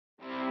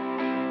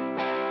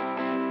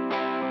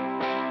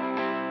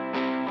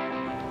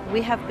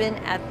We have been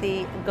at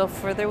the Go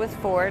Further with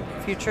Ford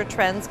Future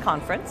Trends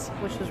Conference,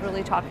 which was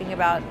really talking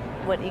about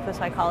what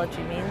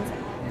eco-psychology means.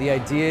 The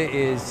idea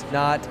is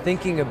not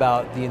thinking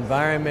about the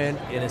environment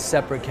in a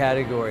separate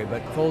category,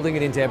 but folding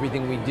it into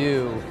everything we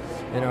do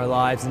in our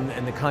lives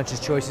and the conscious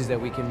choices that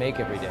we can make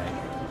every day.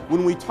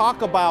 When we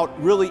talk about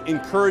really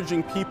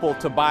encouraging people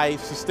to buy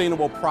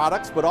sustainable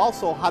products, but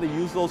also how to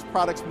use those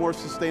products more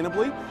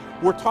sustainably,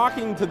 we're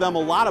talking to them a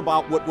lot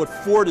about what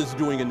Ford is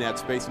doing in that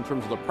space in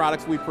terms of the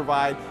products we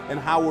provide and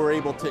how we're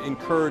able to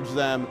encourage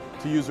them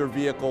to use their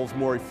vehicles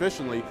more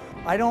efficiently.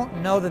 I don't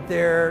know that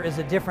there is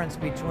a difference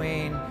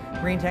between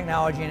green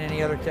technology and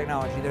any other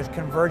technology. There's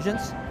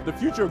convergence. The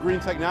future of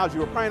green technology,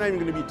 we're probably not even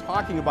going to be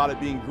talking about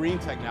it being green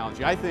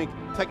technology. I think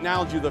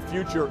technology of the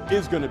future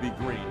is going to be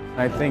green.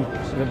 I think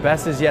the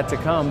best is yet to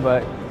come,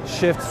 but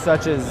shifts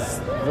such as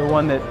the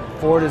one that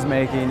Ford is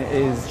making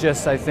is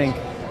just, I think,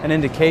 an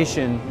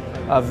indication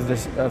of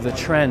the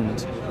trend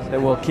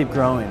that will keep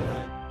growing.